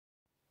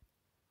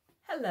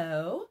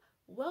Hello,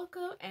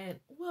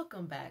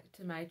 welcome back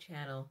to my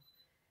channel.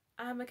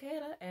 I'm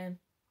Michaela, and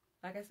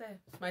like I said,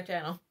 it's my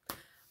channel.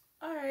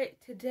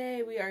 Alright,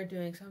 today we are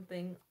doing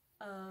something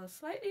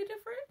slightly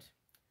different.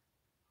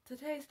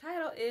 Today's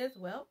title is,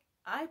 well,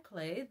 I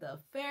play the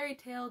Fairy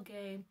Tail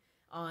game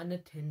on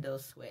Nintendo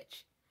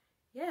Switch.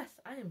 Yes,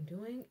 I am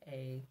doing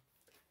a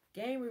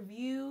game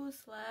review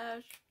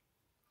slash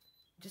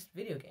just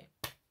video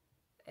game,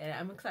 and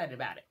I'm excited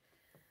about it.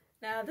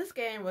 Now, this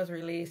game was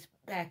released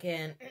back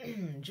in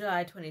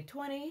July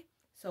 2020,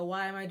 so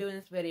why am I doing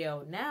this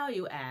video now,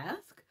 you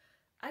ask?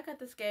 I got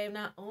this game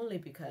not only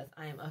because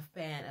I am a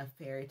fan of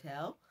Fairy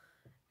Tail,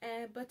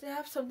 but to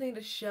have something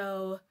to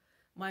show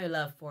my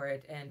love for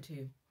it and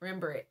to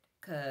remember it,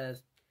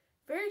 because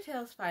Fairy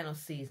Tail's final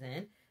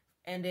season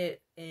ended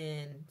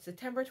in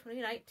September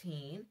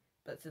 2019,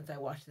 but since I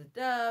watched the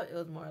dub, it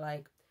was more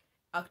like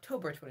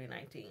October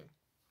 2019.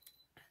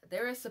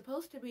 There is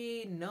supposed to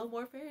be no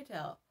more Fairy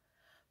Tail.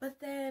 But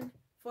then,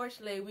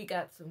 fortunately, we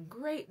got some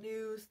great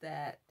news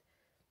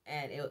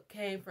and it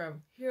came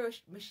from Hiro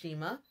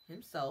Mishima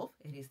himself,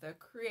 and he's the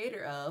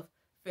creator of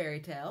Fairy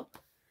Tail,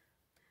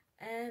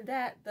 and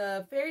that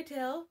the Fairy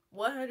Tail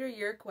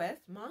 100-Year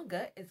Quest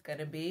manga is going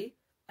to be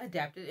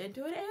adapted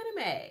into an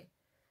anime.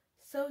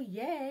 So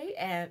yay,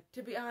 and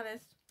to be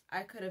honest,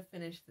 I could have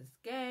finished this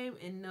game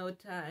in no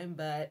time,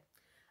 but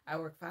I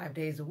work 5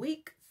 days a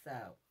week,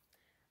 so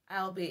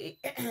I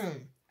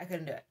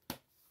couldn't do it.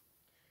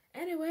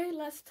 Anyway,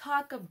 let's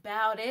talk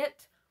about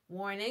it.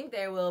 Warning,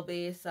 there will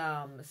be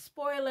some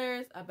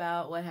spoilers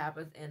about what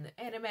happens in the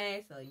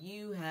anime, so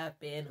you have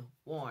been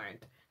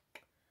warned.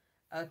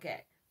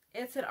 Okay,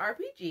 it's an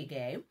RPG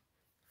game.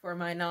 For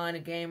my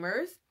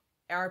non-gamers,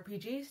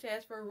 RPG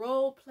stands for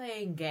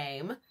role-playing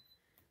game.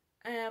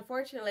 And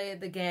unfortunately,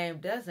 the game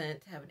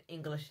doesn't have an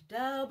English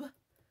dub,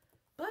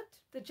 but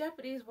the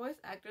Japanese voice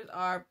actors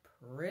are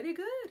pretty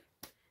good.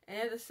 And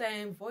they're the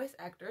same voice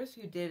actors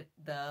who did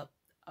the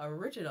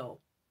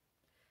original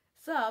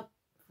sub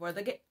for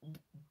the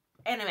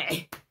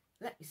anime.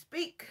 Let me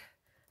speak.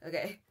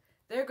 Okay,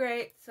 they're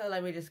great, so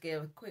let me just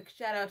give a quick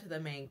shout out to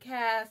the main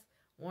cast.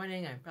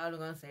 Warning, I'm probably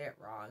going to say it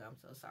wrong. I'm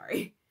so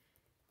sorry.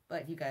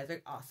 But you guys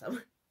are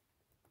awesome.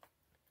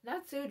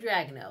 Natsu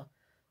Dragono,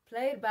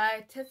 played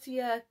by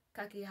Tetsuya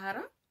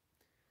Kakihara.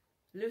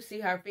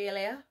 Lucy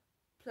Harpelia,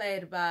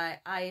 played by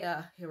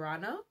Aya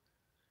Hirano.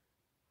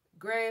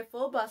 Gray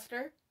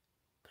Fullbuster,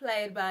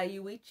 played by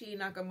Yuichi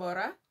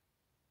Nakamura.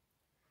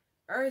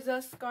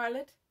 Urza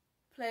Scarlet,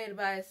 played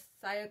by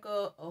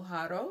Sayako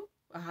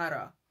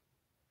Ohara.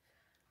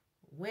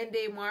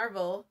 Wendy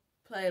Marvel,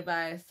 played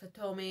by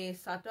Satomi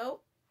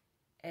Sato.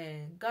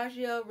 And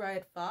Gajio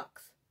Red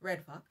Fox,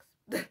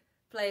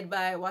 played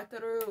by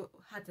Wataru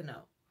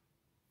Hatano.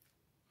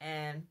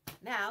 And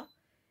now,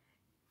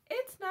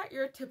 it's not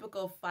your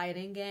typical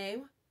fighting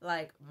game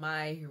like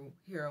My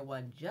Hero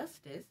 1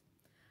 Justice.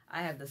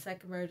 I have the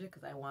second version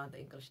because I want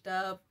the English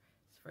dub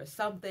for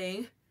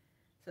something.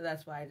 So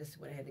that's why I just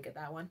went ahead to get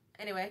that one.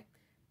 Anyway,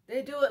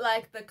 they do it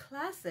like the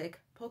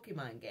classic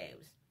Pokemon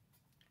games,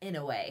 in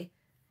a way.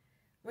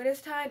 When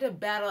it's time to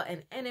battle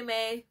an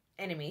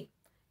enemy,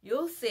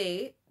 you'll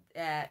see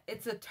that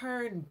it's a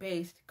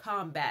turn-based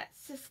combat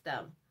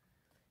system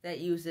that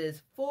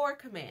uses 4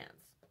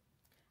 commands.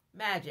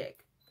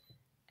 Magic.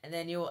 And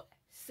then you'll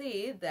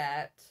see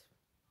that,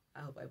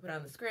 I hope I put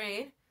on the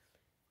screen,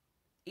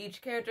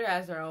 each character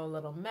has their own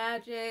little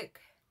magic.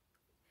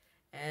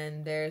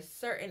 And there's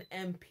certain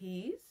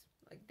MPs,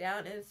 like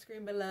down in the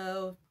screen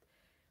below.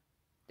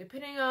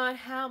 Depending on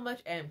how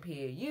much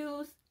MP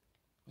you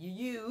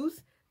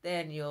use,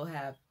 then you'll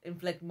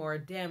inflict more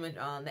damage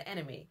on the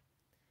enemy.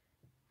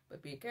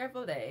 But be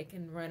careful that it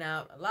can run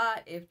out a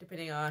lot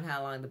depending on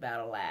how long the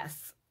battle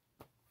lasts.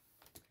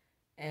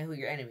 And who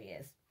your enemy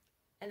is.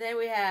 And then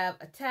we have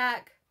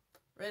attack.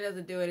 Really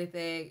doesn't do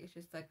anything. It's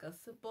just like a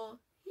simple,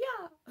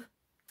 yeah.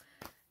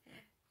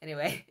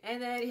 Anyway,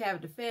 and then you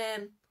have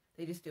defend.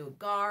 They just do a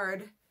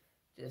guard,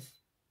 just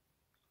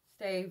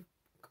stay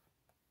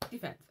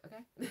defense,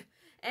 okay?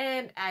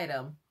 And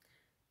item.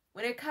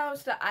 When it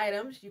comes to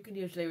items, you can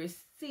usually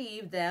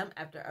receive them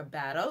after a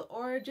battle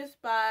or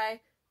just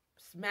by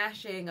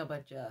smashing a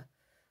bunch of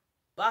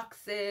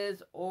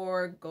boxes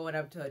or going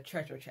up to a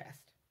treasure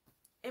chest.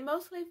 It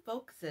mostly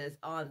focuses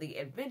on the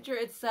adventure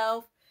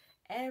itself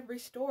and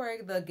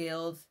restoring the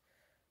guild's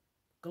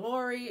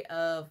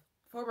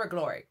former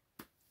glory.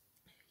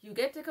 You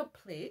get to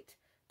complete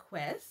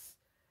quests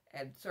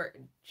and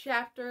certain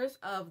chapters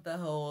of the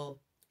whole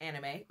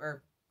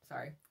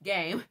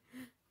game.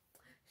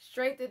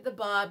 Strengthen the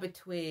bond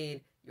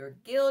between your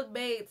guild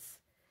mates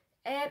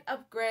and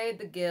upgrade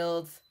the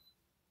guild's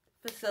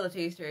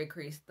facilities to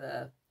increase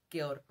the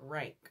guild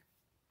rank.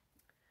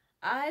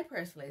 I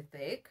personally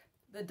think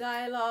the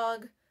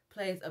dialogue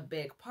plays a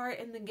big part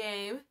in the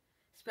game,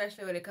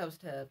 especially when it comes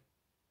to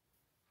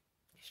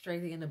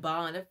strengthening the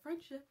bond of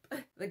friendship.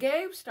 The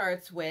game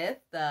starts with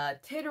the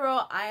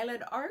Tenro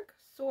Island arc,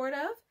 sort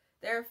of.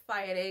 They're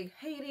fighting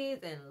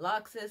Hades, and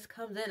Loxus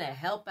comes in to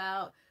help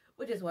out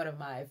which is one of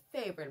my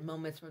favorite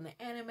moments from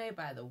the anime,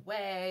 by the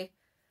way.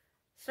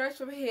 Starts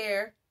from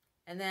here,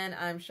 and then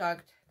I'm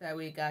shocked that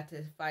we got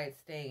to fight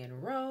Sting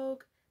and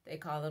Rogue. They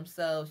call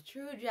themselves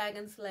True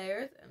Dragon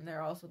Slayers, and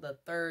they're also the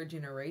 3rd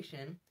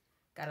generation.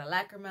 Got a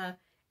Lacrima,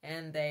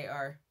 and they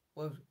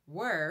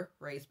were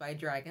raised by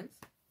dragons.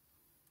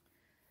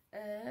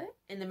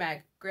 In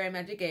the Grand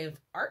Magic Games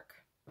arc,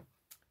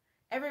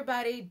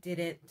 everybody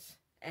didn't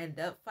end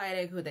up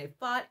fighting who they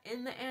fought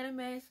in the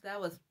anime, so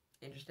that was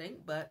interesting,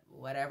 but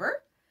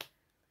whatever.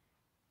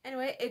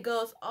 Anyway, it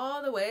goes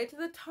all the way to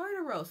the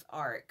Tartaros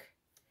arc,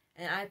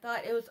 and I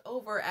thought it was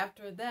over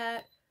after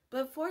that,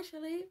 but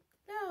fortunately,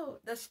 no.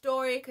 The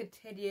story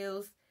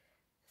continues,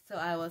 so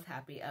I was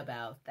happy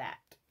about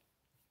that.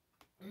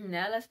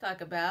 Now let's talk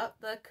about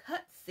the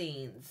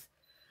cutscenes.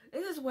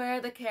 This is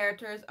where the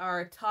characters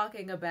are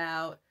talking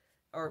about,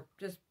 or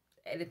just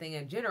anything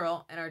in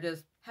general, and are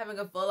just having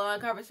a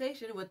full-on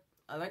conversation with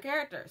other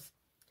characters.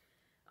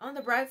 On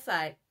the bright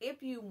side,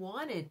 if you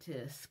wanted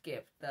to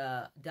skip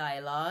the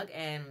dialogue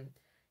and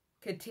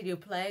continue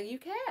playing, you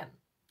can.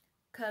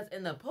 Because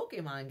in the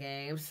Pokemon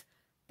games,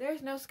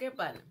 there's no skip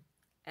button.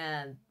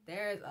 And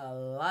there's a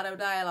lot of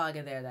dialogue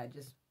in there that I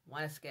just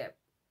want to skip.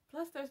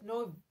 Plus, there's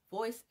no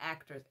voice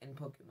actors in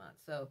Pokemon.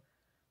 So,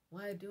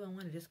 why do I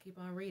want to just keep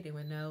on reading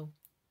when no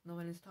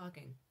one is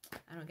talking?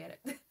 I don't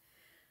get it.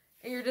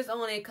 And you're just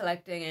only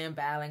collecting and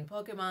battling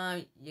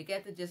Pokemon. You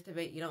get the gist of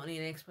it. You don't need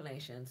any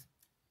explanations.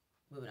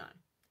 Moving on.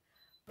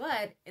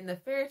 But in the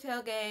Fairy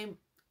Tail game,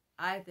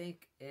 I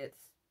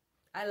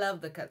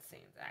love the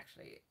cutscenes,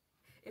 actually.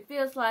 It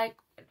feels like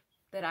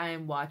that I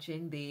am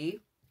watching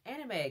the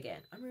anime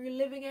again. I'm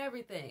reliving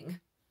everything.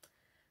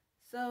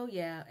 So,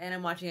 yeah, and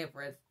I'm watching it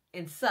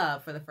in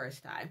sub for the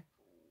first time.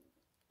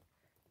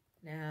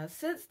 Now,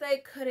 since they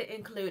couldn't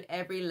include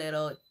every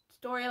little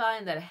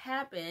storyline that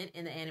happened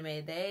in the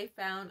anime, they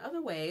found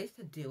other ways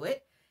to do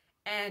it.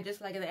 And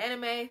just like in the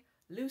anime,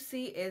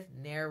 Lucy is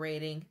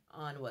narrating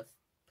on what's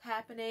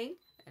happening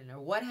and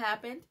what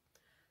happened.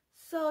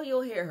 So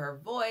you'll hear her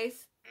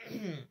voice,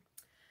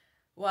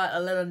 while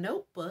a little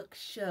notebook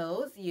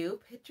shows you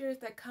pictures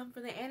that come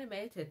from the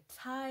anime to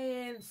tie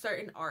in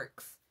certain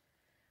arcs.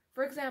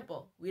 For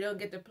example, we don't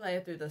get to play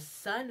through the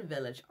Sun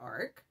Village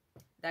arc.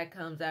 That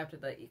comes after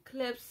the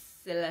Eclipse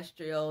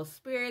Celestial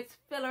Spirits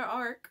filler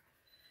arc.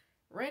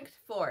 Ranked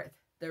 4th,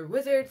 the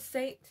Wizard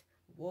Saint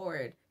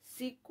Ward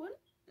Sequin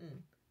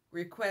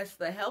requests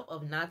the help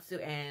of Natsu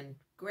and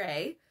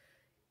Gray.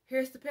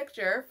 Here's the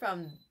picture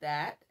from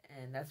that,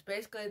 and that's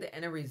basically the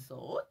end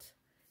result.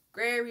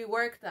 Gray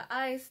reworked the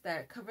ice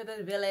that covered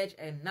the village,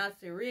 and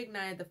Natsu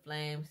reignited the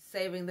flames,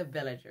 saving the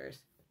villagers.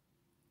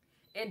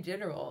 In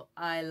general,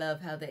 I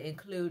love how they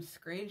include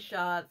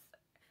screenshots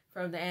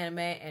from the anime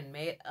and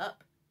made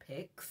up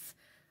pics,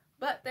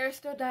 but there's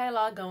still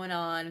dialogue going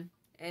on.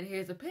 And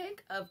here's a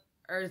pic of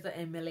Urza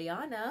and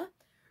Miliana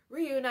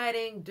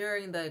reuniting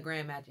during the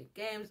Grand Magic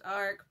Games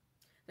arc.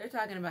 They're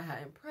talking about how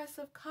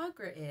impressive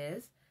Conqueror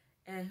is,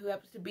 and who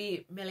happens to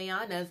be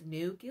Miliana's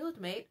new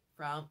guildmate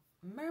from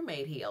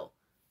Mermaid Heel.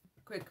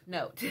 Quick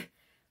note.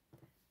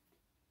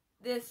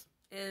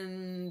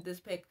 In this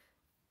pic,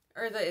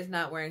 Urza is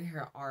not wearing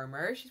her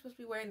armor. She's supposed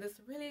to be wearing this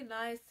really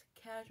nice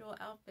casual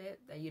outfit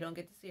that you don't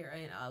get to see her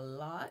in a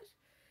lot.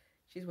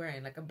 She's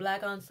wearing like a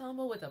black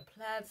ensemble with a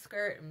plaid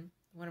skirt, and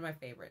one of my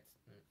favorites.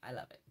 I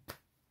love it.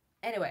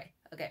 Anyway,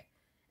 okay.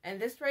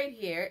 And this right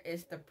here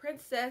is the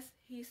Princess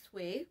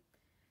Hisui.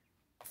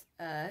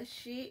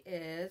 She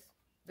is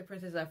the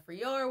Princess of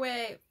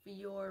Fiore.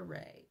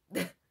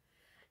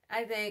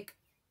 I think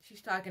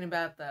she's talking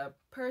about the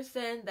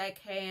person that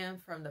came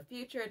from the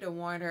future to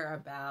warn her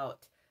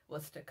about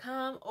what's to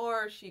come,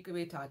 or she could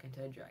be talking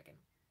to a dragon.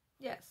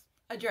 Yes,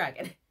 a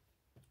dragon.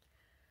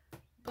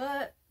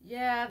 But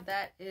yeah,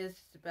 that is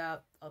just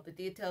about all the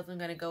details I'm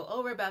going to go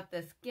over about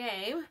this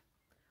game.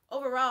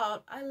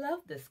 Overall, I love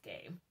this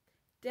game.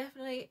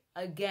 Definitely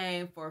a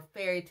game for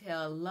fairy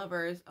tale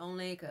lovers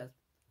only, because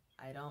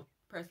I don't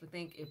personally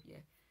think if you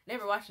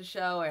never watched the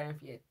show or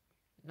if you're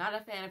not a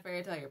fan of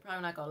fairy tale, you're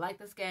probably not going to like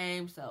this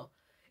game. So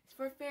it's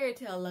for fairy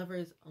tale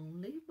lovers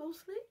only,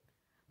 mostly.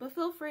 But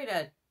feel free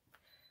to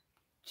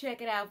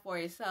check it out for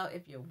yourself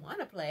if you want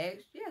to play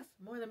it. Yes,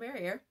 more the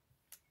merrier.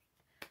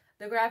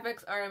 The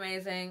graphics are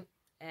amazing,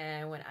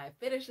 and when I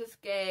finish this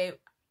game,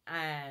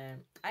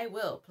 I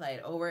will play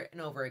it over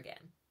and over again.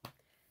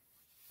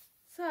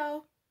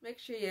 So make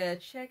sure you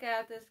check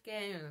out this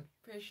game. I'm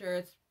pretty sure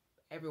it's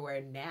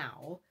everywhere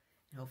now,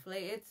 and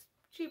hopefully it's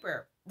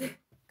cheaper because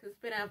it's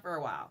been out for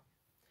a while.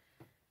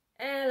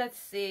 And let's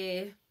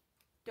see,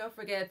 don't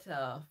forget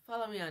to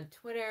follow me on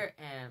Twitter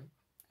and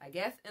I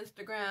guess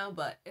Instagram,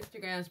 but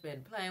Instagram's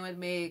been playing with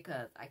me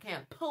because I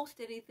can't post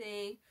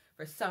anything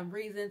for some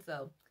reason,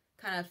 so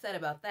kind of upset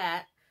about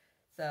that.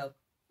 So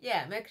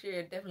yeah, make sure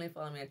you definitely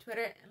follow me on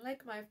Twitter and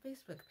like my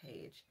Facebook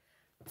page.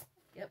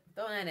 Yep,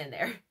 throwing that in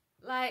there.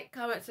 Like,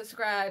 comment,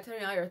 subscribe, tell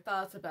me all your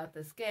thoughts about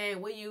this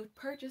game. Will you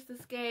purchase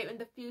this game in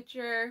the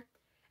future?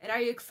 And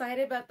are you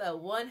excited about the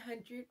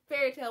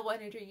Fairy Tail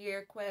 100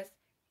 Year Quest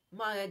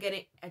manga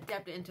getting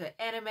adapted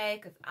into anime,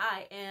 because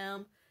I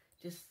am.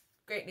 Just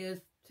great news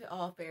to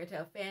all fairy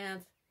tale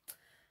fans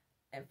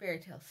and fairy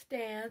tale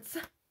stans.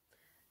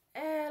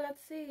 And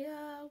let's see,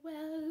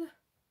 well,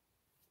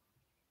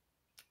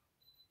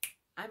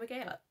 I'm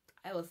Michaela.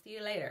 I will see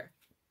you later.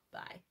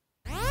 Bye.